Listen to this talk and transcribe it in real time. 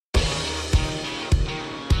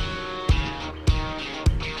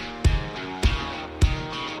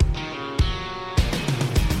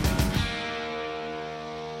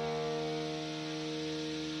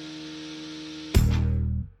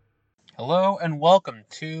Hello and welcome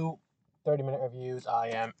to 30-Minute Reviews.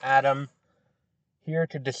 I am Adam, here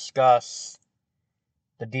to discuss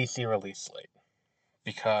the DC release slate,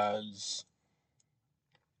 because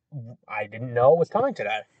I didn't know it was coming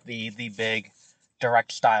today, the big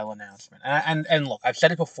direct style announcement. And look, I've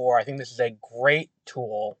said it before, I think this is a great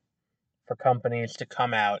tool for companies to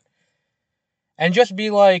come out and just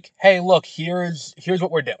be like, hey, look, here's what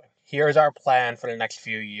we're doing. Here's our plan for the next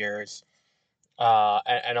few years.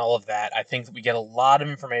 And all of that. I think that we get a lot of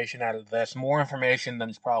information out of this, more information than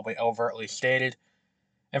is probably overtly stated.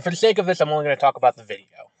 And for the sake of this, I'm only going to talk about the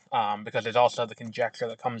video, because there's also the conjecture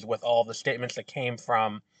that comes with all the statements that came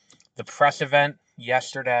from the press event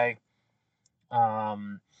yesterday. But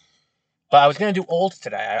I was going to do Old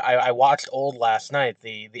today. I watched Old last night,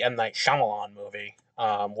 the M. Night Shyamalan movie,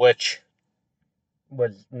 which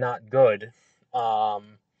was not good.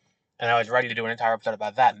 And I was ready to do an entire episode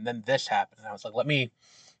about that, and then this happened, and I was like, let me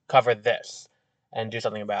cover this and do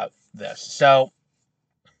something about this. So,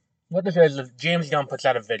 what this is James Gunn puts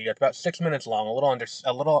out a video. It's about 6 minutes long, a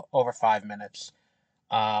little over 5 minutes,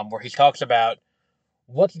 where he talks about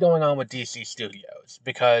what's going on with DC Studios,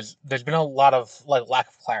 because there's been a lot of lack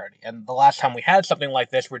of clarity. And the last time we had something like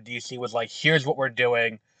this, where DC was like, "Here's what we're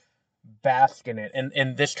doing, bask in it," and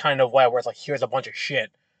in this kind of way, where it's like, "Here's a bunch of shit,"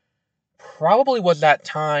 probably was that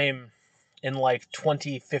time in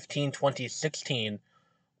 2015, 2016,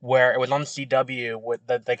 where it was on CW,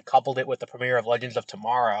 that they coupled it with the premiere of Legends of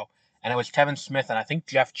Tomorrow, and it was Kevin Smith and I think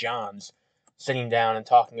Jeff Johns sitting down and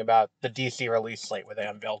talking about the DC release slate, where they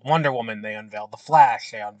unveiled Wonder Woman, they unveiled The Flash,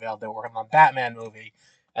 they were working on a Batman movie,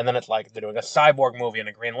 and then it's like they're doing a Cyborg movie and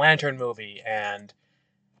a Green Lantern movie, and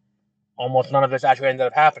almost none of this actually ended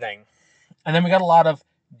up happening. And then we got a lot of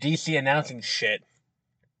DC announcing shit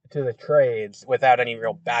to the trades without any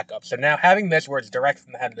real backup. So now having this where it's direct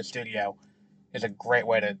from the head of the studio is a great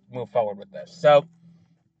way to move forward with this. So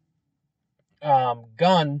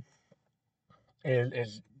Gunn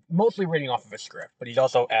is mostly reading off of a script, but he's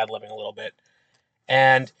also ad-libbing a little bit.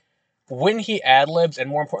 And when he ad-libs, and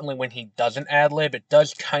more importantly when he doesn't ad-lib, it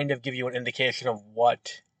does kind of give you an indication of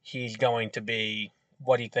what he's going to be,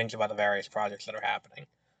 what he thinks about the various projects that are happening.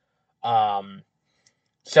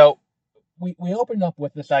 So we opened up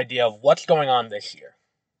with this idea of what's going on this year.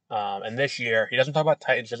 And this year, he doesn't talk about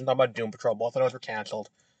Titans, he doesn't talk about Doom Patrol. Both of those were canceled.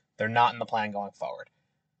 They're not in the plan going forward.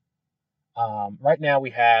 Right now, we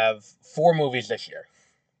have 4 movies this year.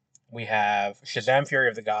 We have Shazam! Fury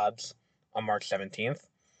of the Gods on March 17th.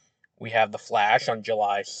 We have The Flash on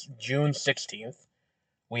June 16th.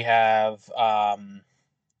 We have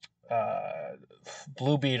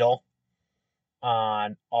Blue Beetle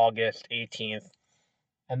on August 18th.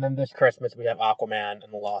 And then this Christmas, we have Aquaman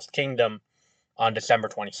and the Lost Kingdom on December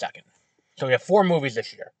 22nd. So we have 4 movies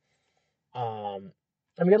this year. And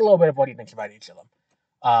we get a little bit of what he thinks about each of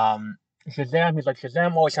them. Shazam, he's like,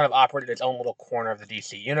 Shazam always kind of operated its own little corner of the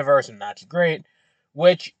DC universe, and that's great.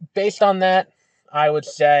 Which, based on that, I would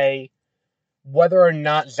say whether or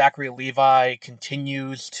not Zachary Levi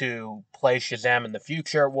continues to play Shazam in the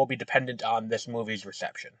future will be dependent on this movie's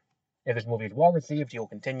reception. If this movie is well received, he will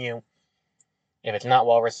continue. If it's not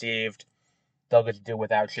well received, they'll just do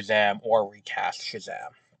without Shazam or recast Shazam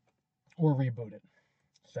or reboot it.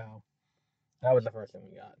 So that was the first thing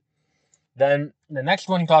we got. Then the next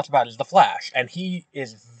one he talks about is The Flash, and he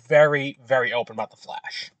is very, very open about The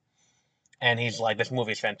Flash. And he's like, this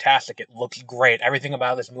movie is fantastic. It looks great. Everything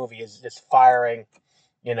about this movie is just firing,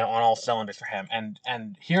 on all cylinders for him.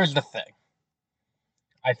 And here's the thing.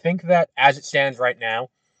 I think that as it stands right now,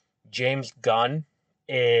 James Gunn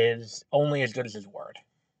is only as good as his word.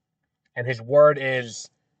 And his word is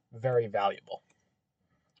very valuable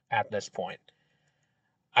at this point.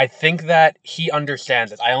 I think that he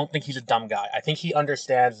understands it. I don't think he's a dumb guy. I think he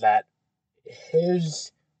understands that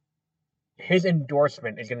his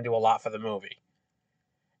endorsement is going to do a lot for the movie.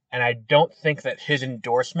 And I don't think that his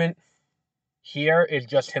endorsement here is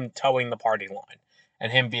just him towing the party line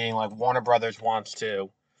and him being like, Warner Brothers wants this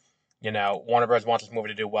movie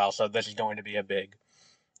to do well, so this is going to be a big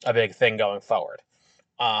thing going forward.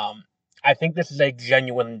 I think this is a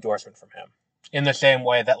genuine endorsement from him. In the same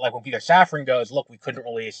way that, when Peter Safran goes, look, we couldn't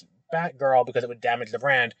release Batgirl because it would damage the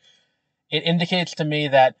brand, it indicates to me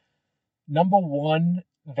that, number one,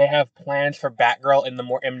 they have plans for Batgirl in the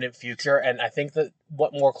more imminent future, and I think that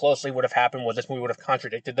what more closely would have happened was this movie would have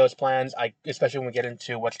contradicted those plans, especially when we get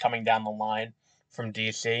into what's coming down the line from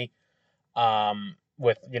DC,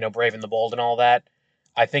 with, Brave and the Bold and all that.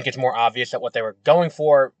 I think it's more obvious that what they were going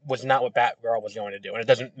for was not what Batgirl was going to do, and it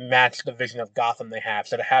doesn't match the vision of Gotham they have.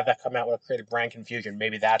 So to have that come out would have created brand confusion.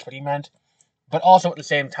 Maybe that's what he meant. But also at the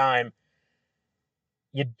same time,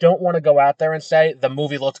 you don't want to go out there and say the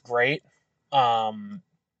movie looked great when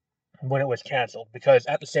it was canceled, because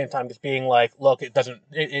at the same time, just being like, look,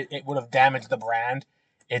 it would have damaged the brand.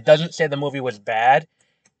 It doesn't say the movie was bad.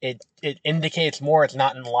 It indicates more it's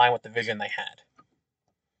not in line with the vision they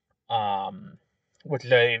had. Um, which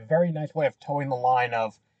is a very nice way of towing the line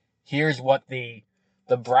of, here's what the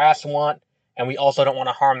brass want, and we also don't want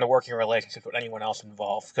to harm the working relationship with anyone else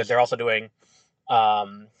involved, because they're also doing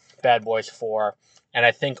um, Bad Boys 4, and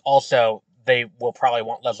I think also they will probably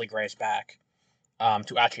want Leslie Grace back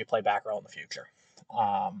to actually play Batgirl in the future.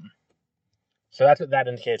 Um, so that's what that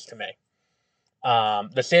indicates to me.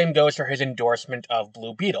 The same goes for his endorsement of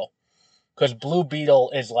Blue Beetle, because Blue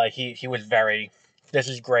Beetle is like, he was very, this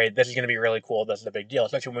is great, this is going to be really cool, this is a big deal,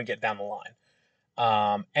 especially when we get down the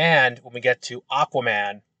line. And when we get to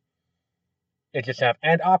Aquaman, it just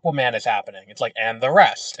and Aquaman is happening. It's like, and the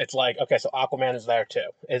rest. It's like, okay, so Aquaman is there too.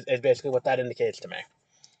 Is basically what that indicates to me.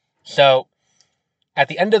 So at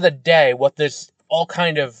the end of the day, what this all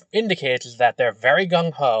kind of indicates is that they're very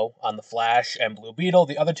gung ho on The Flash and Blue Beetle.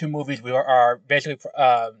 The other two movies are basically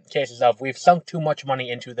cases of, we've sunk too much money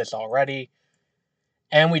into this already,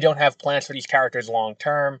 and we don't have plans for these characters long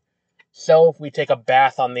term. So if we take a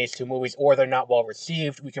bath on these two movies, or they're not well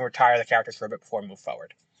received, we can retire the characters for a bit before we move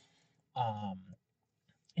forward.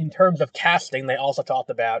 In terms of casting, they also talked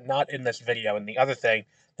about, not in this video, in the other thing,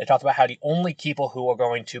 they talked about how the only people who are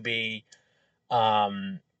going to be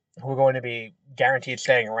guaranteed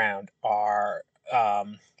staying around are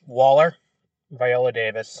Waller, Viola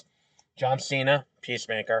Davis, John Cena,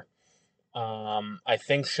 Peacemaker, I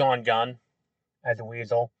think Sean Gunn as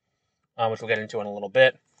Weasel, which we'll get into in a little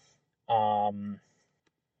bit, and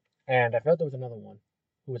I felt there was another one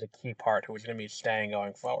who was a key part who was going to be staying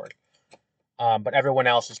going forward. But everyone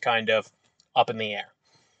else is kind of up in the air.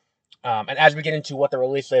 And as we get into what the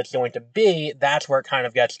release date is going to be, that's where it kind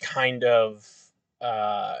of gets kind of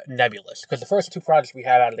nebulous. Because the first two projects we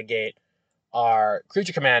have out of the gate are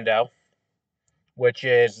Creature Commando, which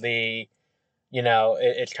is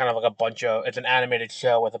it's kind of like it's an animated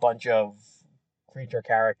show with a bunch of creature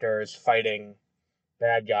characters fighting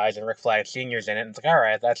bad guys, and Rick Flag Sr.'s in it. And it's like, all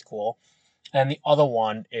right, that's cool. And the other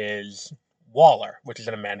one is Waller, which is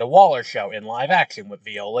an Amanda Waller show in live action with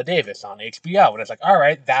Viola Davis on HBO. And it's like, all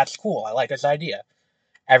right, that's cool. I like this idea.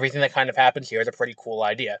 Everything that kind of happens here is a pretty cool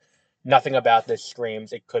idea. Nothing about this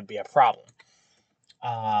screams it could be a problem.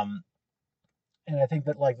 And I think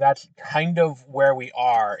that that's kind of where we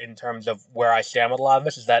are in terms of where I stand with a lot of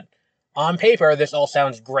this, is that on paper, this all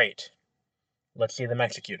sounds great. Let's see them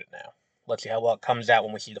execute it now. Let's see how well it comes out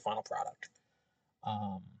when we see the final product.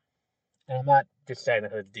 And I'm not just saying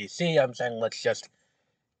that it's DC, I'm saying let's just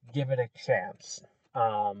give it a chance.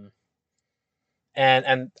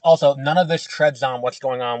 And also, none of this treads on what's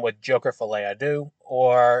going on with Joker Folie à Deux,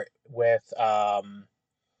 or with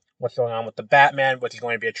what's going on with the Batman, which is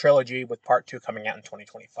going to be a trilogy with part 2 coming out in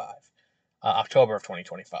 2025, October of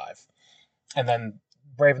 2025. And then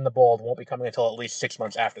Brave and the Bold won't be coming until at least 6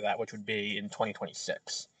 months after that, which would be in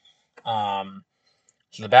 2026.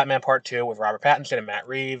 So the Batman Part 2 with Robert Pattinson and Matt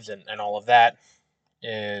Reeves and all of that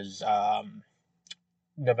is October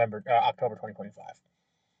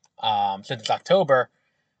 2025. Since it's October,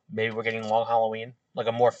 maybe we're getting Long Halloween, like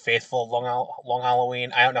a more faithful Long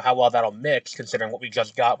Halloween. I don't know how well that'll mix, considering what we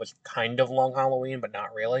just got was kind of Long Halloween, but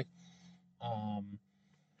not really.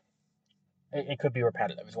 It could be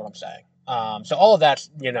repetitive, is what I'm saying. So all of that's,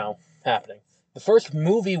 happening. The first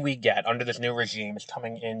movie we get under this new regime is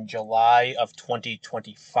coming in July of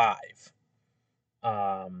 2025.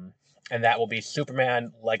 And that will be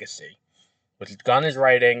Superman Legacy, which Gunn is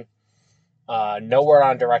writing. No word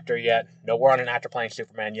on a director yet. No word on an actor playing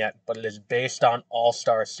Superman yet. But it is based on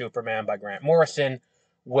All-Star Superman by Grant Morrison,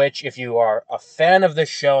 which, if you are a fan of this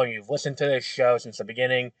show and you've listened to this show since the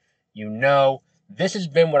beginning, this has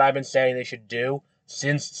been what I've been saying they should do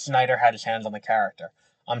since Snyder had his hands on the character.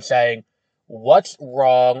 I'm saying, what's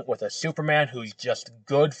wrong with a Superman who's just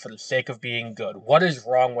good for the sake of being good? What is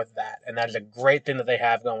wrong with that? And that is a great thing that they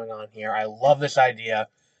have going on here. I love this idea.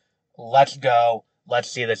 Let's go.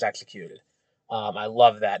 Let's see this executed. I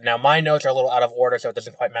love that. Now, my notes are a little out of order, so it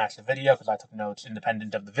doesn't quite match the video, because I took notes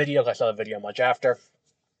independent of the video, because I saw the video much after.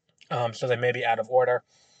 So they may be out of order.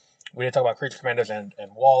 We did talk about Creature Commandos and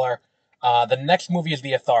Waller. The next movie is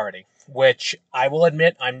The Authority, which I will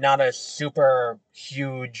admit I'm not a super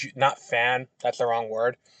huge, not fan, that's the wrong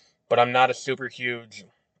word, but I'm not a super huge,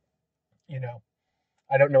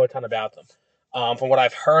 I don't know a ton about them. From what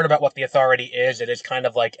I've heard about what The Authority is, it is kind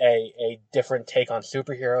of like a different take on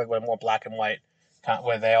superhero, with more black and white,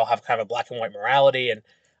 where they all have kind of a black and white morality, and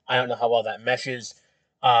I don't know how well that meshes.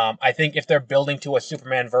 I think if they're building to a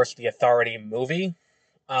Superman versus the Authority movie,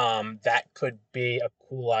 that could be a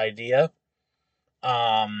cool idea.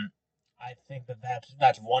 Um, I think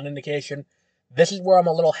that's one indication. This is where I'm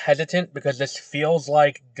a little hesitant because this feels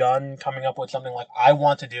like Gunn coming up with something like, I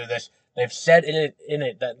want to do this. They've said in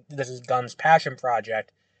it that this is Gunn's passion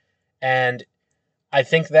project, and I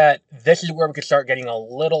think that this is where we could start getting a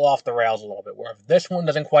little off the rails a little bit. Where if this one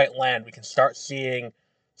doesn't quite land, we can start seeing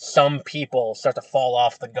some people start to fall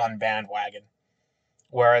off the Gunn bandwagon.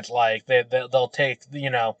 Where it's like they'll take,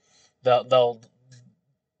 they'll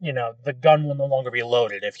the gun will no longer be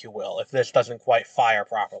loaded, if you will, if this doesn't quite fire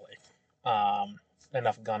properly. Um,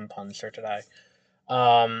 Enough gun puns for today.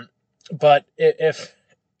 Um, but if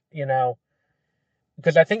you know,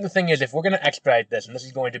 because I think the thing is, if we're going to expedite this, and this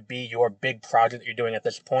is going to be your big project that you're doing at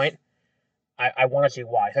this point, I want to see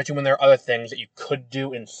why. Especially when there are other things that you could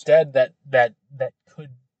do instead that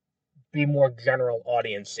could be more general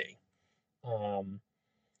audience-y. Um,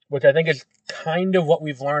 which I think is kind of what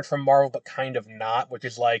we've learned from Marvel, but kind of not, which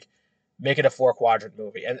is like, make it a 4-quadrant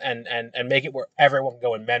movie and make it where everyone can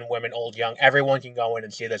go in, men, women, old, young, everyone can go in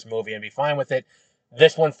and see this movie and be fine with it.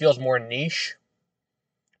 This one feels more niche,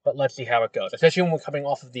 but let's see how it goes. Especially when we're coming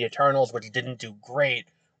off of the Eternals, which didn't do great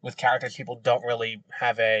with characters people don't really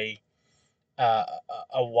have uh,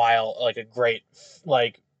 a great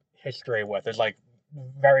like history with. There's like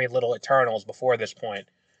very little Eternals before this point,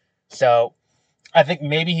 so I think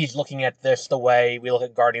maybe he's looking at this the way we look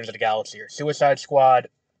at Guardians of the Galaxy or Suicide Squad.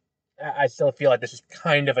 I still feel like this is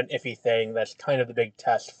kind of an iffy thing. That's kind of the big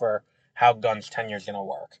test for how Gunn's tenure is going to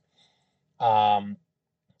work. Um,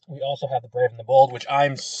 we also have The Brave and the Bold, which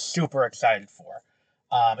I'm super excited for.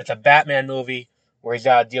 It's a Batman movie where he's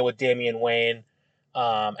got to deal with Damian Wayne,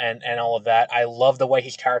 and all of that. I love the way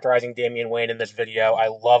he's characterizing Damian Wayne in this video. I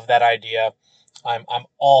love that idea. I'm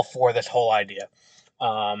all for this whole idea.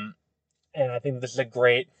 Um, and I think this is a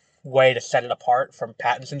great way to set it apart from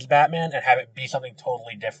Pattinson's Batman and have it be something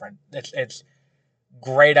totally different. It's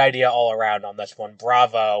great idea all around on this one.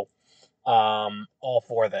 Bravo, all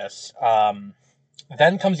for this.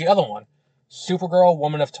 Then comes the other one, Supergirl,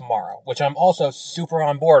 Woman of Tomorrow, which I'm also super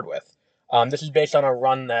on board with. This is based on a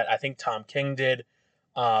run that I think Tom King did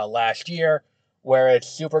last year, where it's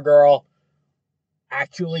Supergirl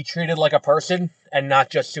actually treated like a person and not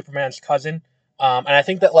just Superman's cousin. And I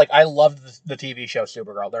think that, like, I loved the TV show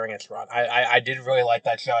Supergirl during its run. I did really like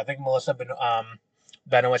that show. I think Melissa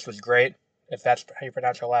Benoist was great, if that's how you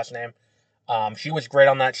pronounce her last name. She was great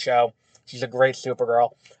on that show. She's a great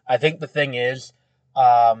Supergirl. I think the thing is,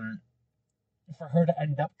 for her to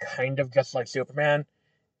end up kind of just like Superman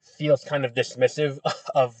feels kind of dismissive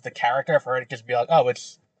of the character. For her to just be like, oh,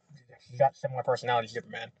 she's got similar personality to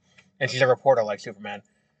Superman, and she's a reporter like Superman.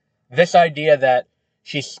 This idea that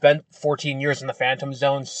she spent 14 years in the Phantom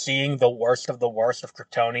Zone seeing the worst of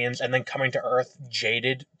Kryptonians and then coming to Earth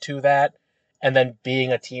jaded to that and then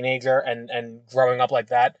being a teenager and growing up like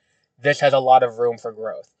that, this has a lot of room for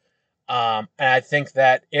growth. And I think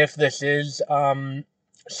that if this is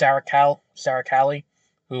Sarah Callie,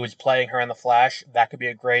 who is playing her in The Flash, that could be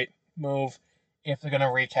a great move if they're going to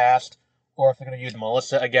recast or if they're going to use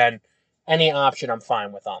Melissa. Again, any option I'm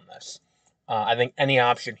fine with on this. I think any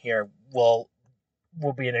option here will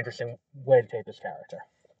be an interesting way to take this character.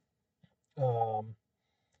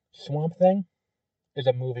 Swamp Thing is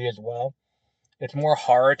a movie as well. It's more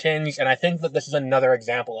horror tinged, and I think that this is another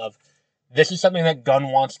example of this is something that Gunn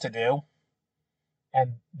wants to do,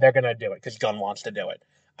 and they're gonna do it because Gunn wants to do it.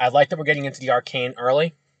 I like that we're getting into the arcane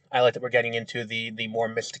early. I like that we're getting into the more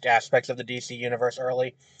mystic aspects of the DC universe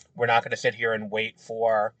early. We're not going to sit here and wait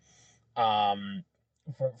um,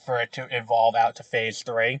 for it to evolve out to phase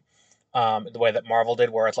 3, the way that Marvel did,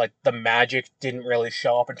 where it's like the magic didn't really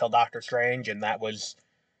show up until Doctor Strange, and that was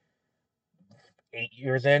 8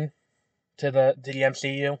 years in to the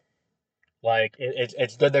MCU. Like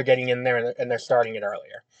it's good they're getting in there and they're starting it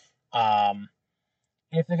earlier. Um,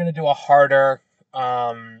 if they're gonna do a harder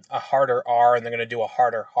R and they're gonna do a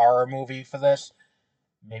harder horror movie for this,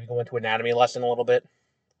 maybe go into anatomy lesson a little bit.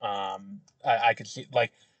 I could see,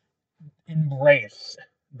 like, embrace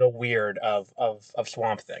the weird of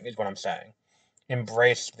Swamp Thing is what I'm saying.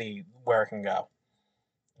 Embrace the where it can go.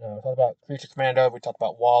 We talked about Creature Commando. We talked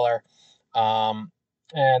about Waller. Um,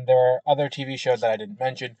 and there are other TV shows that I didn't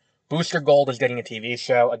mention. Booster Gold is getting a TV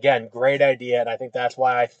show. Again, great idea, and I think that's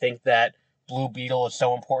why I think that Blue Beetle is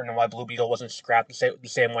so important and why Blue Beetle wasn't scrapped the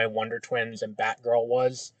same way Wonder Twins and Batgirl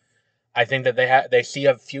was. I think that they see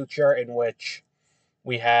a future in which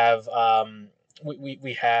we have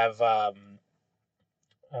we have um,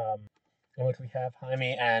 in which we have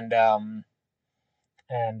Jaime and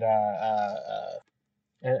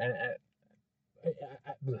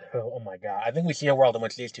Oh my god, I think we see a world in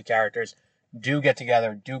which these two characters do get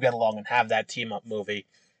together, do get along, and have that team up movie.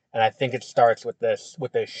 And I think it starts with this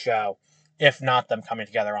show, if not them coming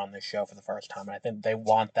together on this show for the first time. And I think they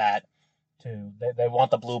want that to they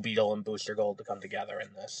want the Blue Beetle and Booster Gold to come together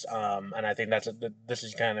in this. And I think this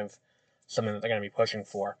is kind of something that they're going to be pushing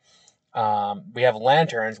for. We have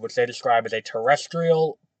Lanterns, which they describe as a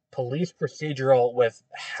terrestrial police procedural with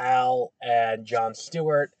Hal and Jon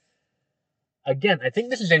Stewart. Again, I think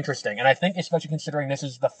this is interesting, and I think especially considering this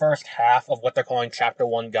is the first half of what they're calling Chapter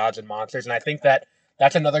 1 Gods and Monsters, and I think that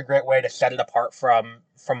that's another great way to set it apart from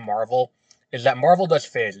Marvel, is that Marvel does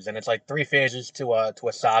phases, and it's like 3 phases to a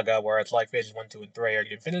saga, where it's like phases 1, 2, and 3 are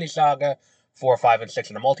the Infinity Saga, 4, 5, and 6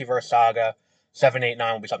 in the Multiverse Saga, 7, 8,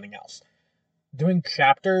 9 will be something else. Doing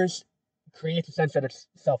chapters creates a sense that it's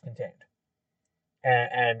self-contained.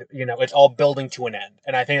 And it's all building to an end,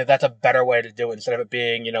 and I think that that's a better way to do it instead of it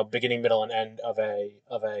being beginning, middle, and end of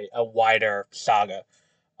a wider saga.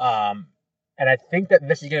 And I think that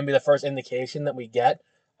this is going to be the first indication that we get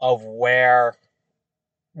of where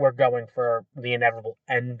we're going for the inevitable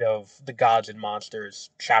end of the Gods and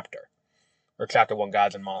Monsters chapter, or Chapter 1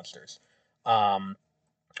 Gods and Monsters. And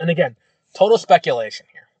again, total speculation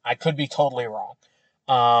here. I could be totally wrong.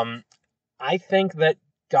 I think that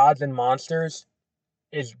Gods and Monsters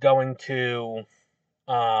is going to,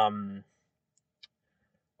 what's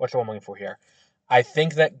the one I'm looking for here? I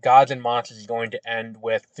think that Gods and Monsters is going to end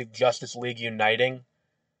with the Justice League uniting,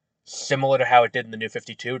 similar to how it did in the New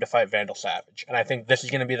 52 to fight Vandal Savage. And I think this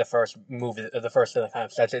is going to be the first movie, the first thing that kind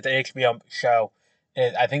of sets it. It's an HBO show.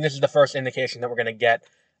 I think this is the first indication that we're going to get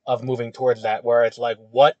of moving towards that, where it's like,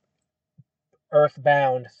 what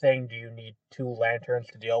earthbound thing do you need 2 Lanterns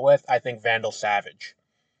to deal with? I think Vandal Savage.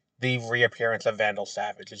 The reappearance of Vandal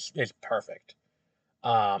Savage is perfect.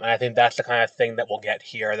 And I think that's the kind of thing that we'll get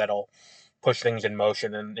here that'll push things in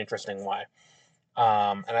motion in an interesting way.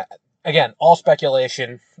 Again, all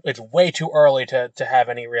speculation. It's way too early to have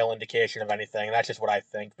any real indication of anything. That's just what I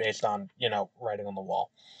think based on, writing on the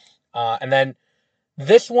wall. And then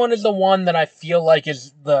this one is the one that I feel like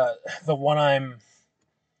is the one I'm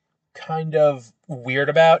kind of weird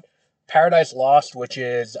about. Paradise Lost, which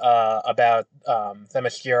is about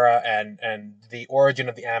Themyscira and the origin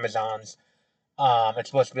of the Amazons. It's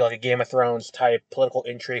supposed to be like a Game of Thrones type political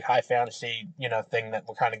intrigue, high fantasy, thing that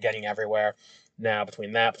we're kind of getting everywhere now.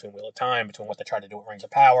 Between Wheel of Time, between what they tried to do with Rings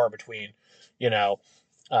of Power, between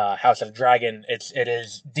House of the Dragon, it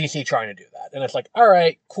is DC trying to do that, and it's like, all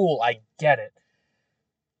right, cool, I get it.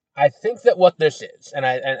 I think that what this is, and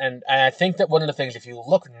I think that one of the things, if you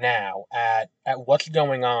look now at what's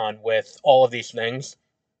going on with all of these things,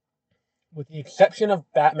 with the exception of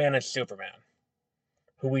Batman and Superman,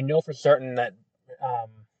 who we know for certain that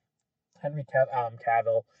Henry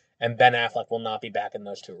Cavill and Ben Affleck will not be back in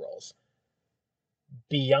those 2 roles.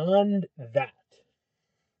 Beyond that,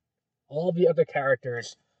 all the other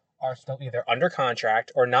characters are still either under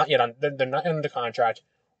contract or not yet. They're not under contract,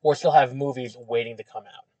 or still have movies waiting to come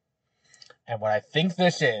out. And what I think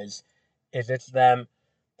this is it's them,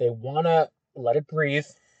 they want to let it breathe,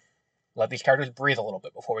 let these characters breathe a little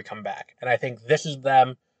bit before we come back. And I think this is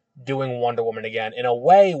them doing Wonder Woman again in a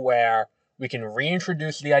way where we can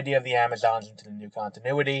reintroduce the idea of the Amazons into the new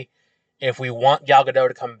continuity. If we want Gal Gadot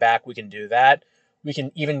to come back, we can do that. We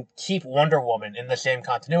can even keep Wonder Woman in the same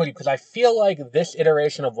continuity, because I feel like this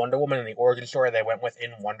iteration of Wonder Woman and the origin story they went with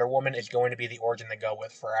in Wonder Woman is going to be the origin they go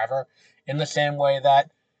with forever. In the same way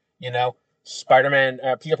that, Spider-Man,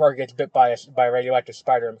 Peter Parker gets bit by a radioactive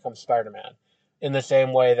spider and becomes Spider-Man. In the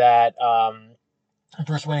same way that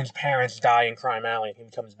Bruce Wayne's parents die in Crime Alley and he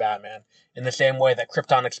becomes Batman. In the same way that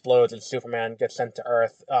Krypton explodes and Superman gets sent to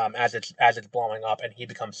Earth as it's blowing up, and he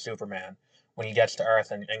becomes Superman when he gets to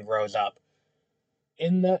Earth and grows up.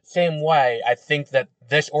 In that same way, I think that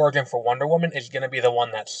this origin for Wonder Woman is going to be the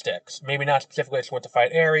one that sticks. Maybe not specifically she went to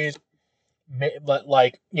fight Ares, but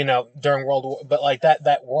during World War, but like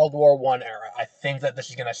that World War I era, I think that this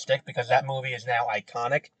is going to stick because that movie is now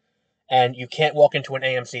iconic, and you can't walk into an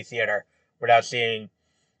AMC theater without seeing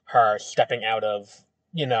her stepping out of,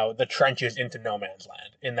 the trenches into no man's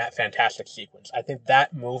land in that fantastic sequence. I think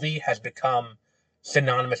that movie has become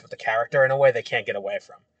synonymous with the character in a way they can't get away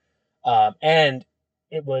from. And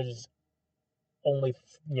it was only,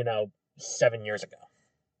 7 years ago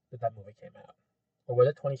that movie came out. Or was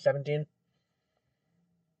it 2017?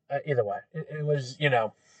 Either way, it was,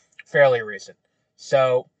 fairly recent.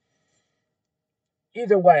 So,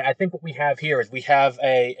 either way, I think what we have here is we have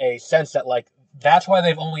a sense that, that's why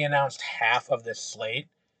they've only announced half of this slate,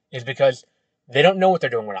 is because they don't know what they're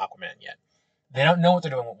doing with Aquaman yet. They don't know what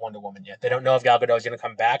they're doing with Wonder Woman yet. They don't know if Gal Gadot is going to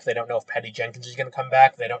come back. They don't know if Patty Jenkins is going to come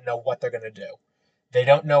back. They don't know what they're going to do. They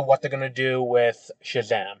don't know what they're going to do with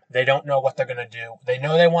Shazam. They don't know what they're going to do. They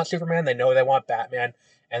know they want Superman. They know they want Batman.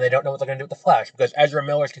 And they don't know what they're going to do with the Flash, because Ezra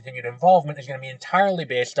Miller's continued involvement is going to be entirely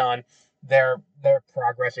based on their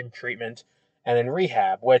progress in treatment and in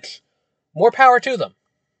rehab, which, more power to them.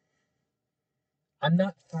 I'm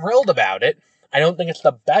not thrilled about it. I don't think it's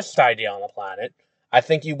the best idea on the planet. I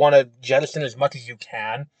think you want to jettison as much as you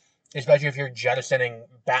can, especially if you're jettisoning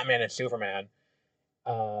Batman and Superman.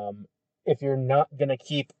 If you're not gonna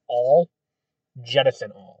keep all,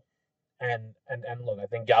 jettison all. And look, I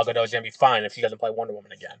think Gal Gadot is gonna be fine if she doesn't play Wonder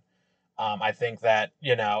Woman again. I think that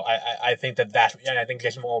I think that's, and I think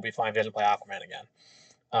Jason Momoa will be fine if he doesn't play Aquaman again.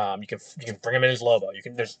 You can bring him in as Lobo.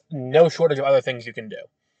 There's no shortage of other things you can do.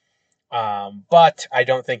 But I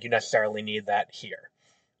don't think you necessarily need that here.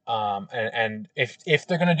 And if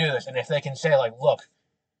they're gonna do this, and if they can say, like, look,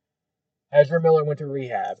 Ezra Miller went to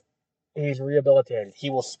rehab, he's rehabilitated, he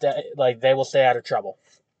will stay, like, they will stay out of trouble.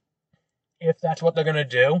 If that's what they're gonna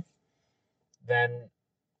do, then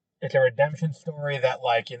it's a redemption story that,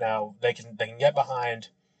 like, they can get behind.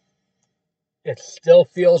 It still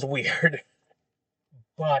feels weird,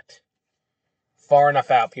 but far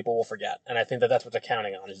enough out, people will forget. And I think that that's what they're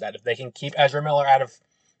counting on, is that if they can keep Ezra Miller out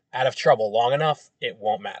of trouble long enough, it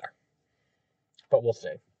won't matter. But we'll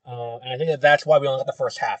see. And I think that that's why we only got the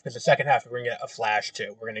first half, because the second half we're going to get a Flash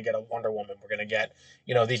too. We're going to get a Wonder Woman. We're going to get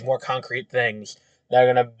these more concrete things that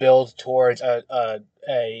are going to build towards a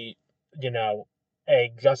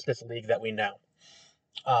Justice League that we know.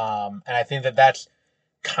 And I think that that's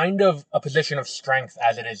kind of a position of strength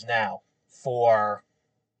as it is now for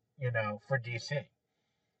DC.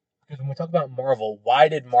 Because when we talk about Marvel, why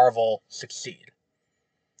did Marvel succeed?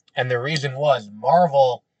 And the reason was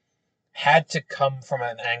Marvel had to come from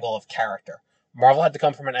an angle of character. Marvel had to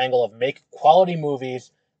come from an angle of make quality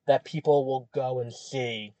movies that people will go and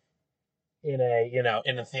see in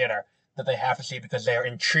a theater, that they have to see because they are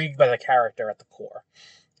intrigued by the character at the core.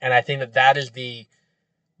 And I think that that is the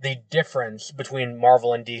difference between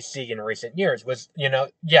Marvel and DC in recent years. Was,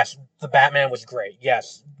 yes, the Batman was great.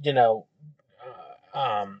 Yes, Birds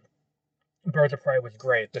of Prey was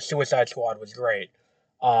great. The Suicide Squad was great.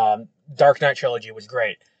 Dark Knight trilogy was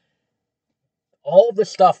great. All of this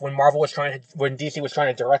stuff, when DC was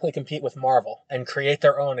trying to directly compete with Marvel and create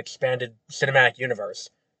their own expanded cinematic universe,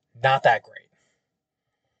 not that great.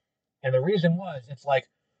 And the reason was, it's like,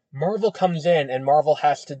 Marvel comes in and Marvel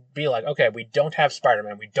has to be like, okay, we don't have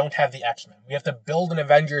Spider-Man, we don't have the X-Men, we have to build an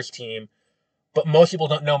Avengers team, but most people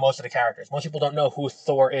don't know most of the characters. Most people don't know who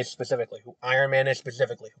Thor is specifically, who Iron Man is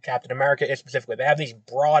specifically, who Captain America is specifically. They have these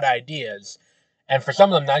broad ideas, and for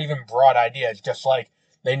some of them, not even broad ideas, just like,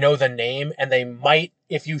 they know the name, and they might,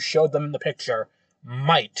 if you showed them the picture,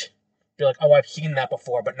 might be like, oh, I've seen that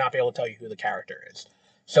before, but not be able to tell you who the character is.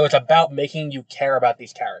 So it's about making you care about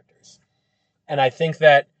these characters. And I think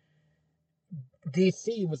that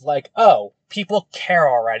DC was like, oh, people care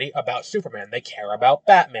already about Superman. They care about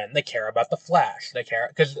Batman. They care about the Flash. They care,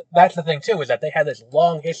 because that's the thing too, is that they had this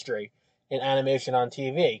long history in animation on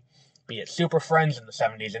TV, be it Super Friends in the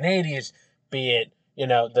 70s and 80s, be it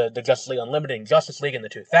the Justice League Unlimited and Justice League in the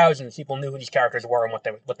 2000s. People knew who these characters were and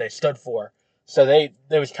what they stood for. So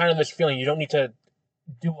there was kind of this feeling, you don't need to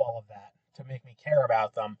do all of that to make me care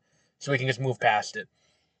about them, so we can just move past it.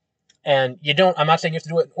 And I'm not saying you have to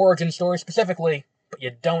do an origin story specifically, but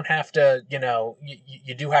you don't have to,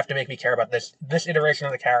 you do have to make me care about this iteration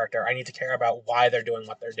of the character. I need to care about why they're doing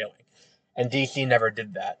what they're doing. And DC never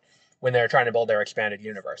did that when they were trying to build their expanded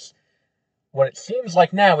universe. What it seems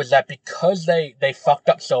like now is that because they fucked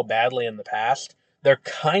up so badly in the past, they're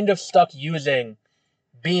kind of stuck using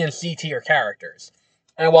B and C tier characters.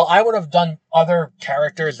 And while I would have done other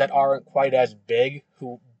characters that aren't quite as big,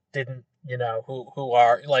 who didn't, who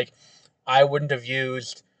are, like, I wouldn't have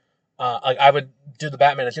used, I would do the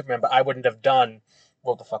Batman and Superman, but I wouldn't have done,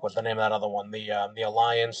 what the fuck was the name of that other one? The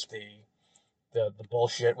Alliance, the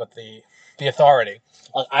bullshit with the Authority.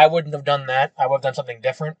 Like, I wouldn't have done that. I would have done something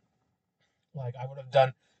different. Like, I would have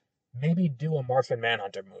done, maybe do a Martian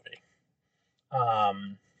Manhunter movie.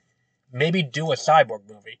 Maybe do a Cyborg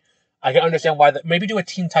movie. I can understand why maybe do a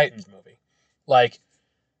Teen Titans movie. Like,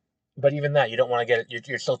 but even that, you don't want to get it.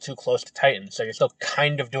 You're still too close to Titans, so you're still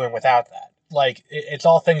kind of doing without that. Like, it's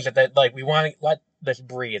all things that like, we want to let this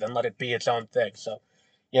breathe and let it be its own thing. So,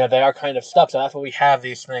 they are kind of stuck. So that's why we have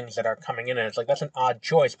these things that are coming in, and it's like, that's an odd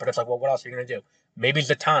choice, but it's like, well, what else are you going to do? Maybe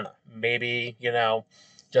Zatanna. Maybe,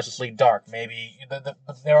 Justice League Dark. Maybe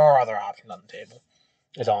there are other options on the table,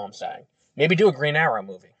 is all I'm saying. Maybe do a Green Arrow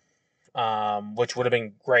movie. which would have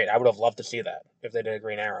been great. I would have loved to see that if they did a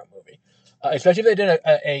Green Arrow movie, especially if they did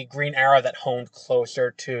a Green Arrow that honed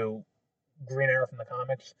closer to Green Arrow from the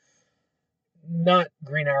comics. Not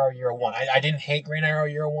Green Arrow Year One. I didn't hate Green Arrow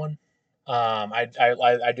Year One.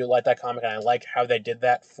 I do like that comic, and I like how they did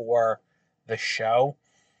that for the show.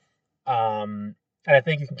 And I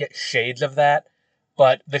think you can get shades of that,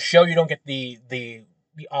 but the show you don't get the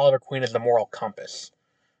Oliver Queen as the moral compass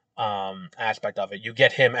aspect of it. You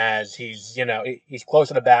get him as he's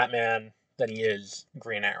closer to Batman than he is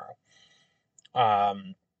Green Arrow.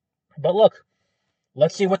 But look,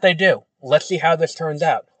 let's see what they do. Let's see how this turns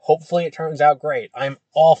out. Hopefully, it turns out great. I'm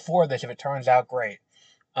all for this if it turns out great.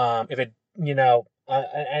 If it,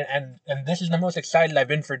 and this is the most excited I've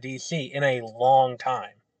been for DC in a long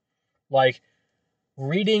time. Like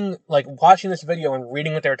watching this video and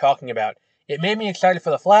reading what they were talking about, it made me excited for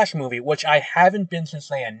the Flash movie, which I haven't been since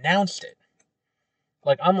they announced it.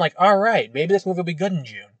 Like, I'm like, all right, maybe this movie will be good in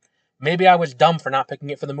June. Maybe I was dumb for not picking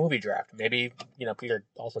it for the movie draft. Maybe, Peter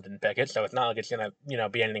also didn't pick it, so it's not like it's going to,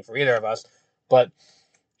 be anything for either of us. But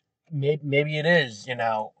maybe it is,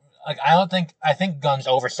 Like, I think Gunn's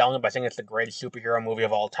overselling it by saying it's the greatest superhero movie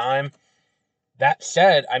of all time. That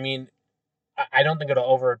said, I mean, I don't think it'll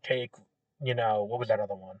overtake, what was that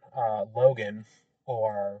other one? Logan,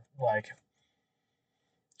 or,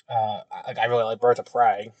 I really like Birds of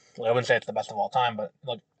Prey. I wouldn't say it's the best of all time, but,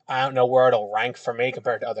 I don't know where it'll rank for me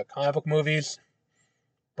compared to other comic book movies.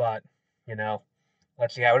 But,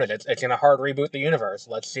 let's see how it is. It's going to hard reboot the universe.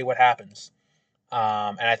 Let's see what happens.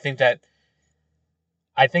 And I think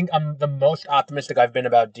I'm the most optimistic I've been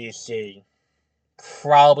about DC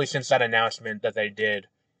probably since that announcement that they did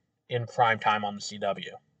in prime time on the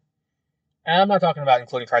CW. And I'm not talking about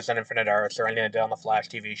including Crisis on Infinite Earths or anything they did on the Flash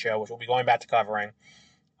TV show, which we'll be going back to covering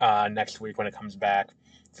next week when it comes back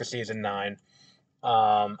for season 9.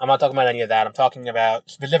 I'm not talking about any of that. I'm talking about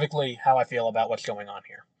specifically how I feel about what's going on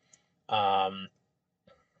here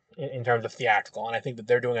in terms of theatrical. And I think that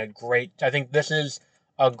they're doing I think this is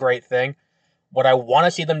a great thing. What I want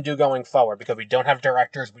to see them do going forward, because we don't have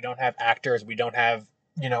directors, we don't have actors, we don't have,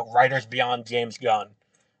 writers beyond James Gunn,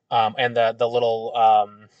 and the little,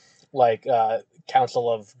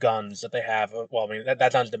 council of guns that they have. Well, I mean,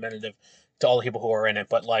 that sounds diminutive to all the people who are in it,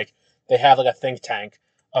 but, they have, a think tank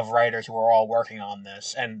of writers who are all working on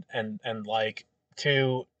this, and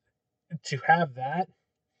to have that,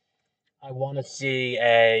 I want to see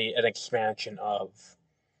an expansion of,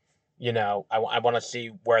 I want to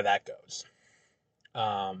see where that goes.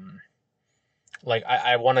 I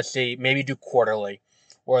want to see maybe do quarterly,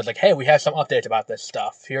 where it's hey, we have some updates about this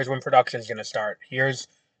stuff. Here's when production's going to start. Here's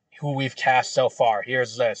who we've cast so far.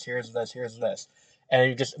 Here's this. Here's this. Here's this. And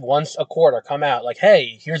you just once a quarter come out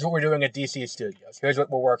hey, here's what we're doing at DC Studios. Here's what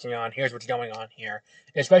we're working on. Here's what's going on here.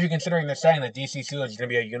 Especially considering they're saying that DC Studios is going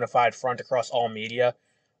to be a unified front across all media.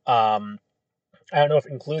 I don't know if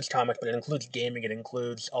it includes comics, but it includes gaming. It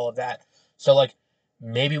includes all of that. So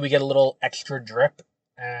maybe we get a little extra drip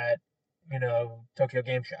at Tokyo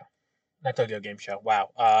Game Show. Not Tokyo Game Show.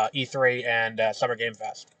 Wow. E3 and Summer Game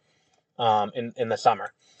Fest in the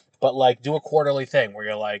summer. But do a quarterly thing where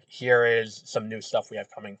you're here is some new stuff we have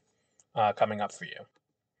coming up for you.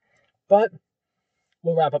 But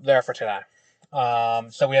we'll wrap up there for today.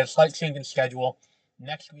 So we have a slight change in schedule.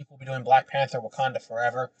 Next week we'll be doing Black Panther: Wakanda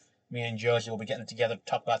Forever. Me and Josie will be getting together to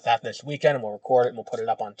talk about that this weekend, and we'll record it and we'll put it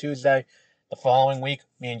up on Tuesday. The following week,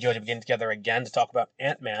 me and Josie will be getting together again to talk about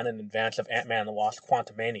Ant-Man in advance of Ant-Man and the Wasp: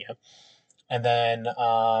 Quantumania. And then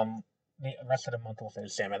the rest of the month will stay the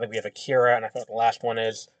same. I think we have Akira, and I thought the last one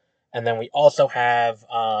is. And then we also have,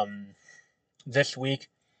 this week,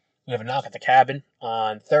 we have a Knock at the Cabin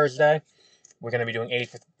on Thursday. We're going to be doing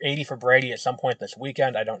 80 for Brady at some point this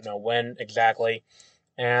weekend. I don't know when exactly.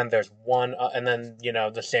 And there's one, and then,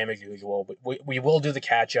 the same as usual. But we will do the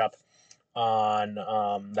catch-up on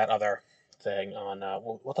that other thing on,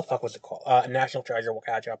 what the fuck was it called? National Treasure we'll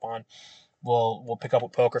catch up on. We'll pick up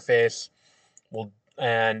with Poker Face.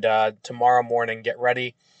 And tomorrow morning, get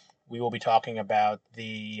ready. We will be talking about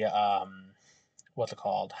the, what's it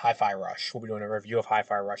called? Hi-Fi Rush. We'll be doing a review of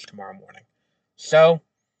Hi-Fi Rush tomorrow morning. So,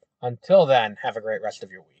 until then, have a great rest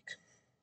of your week.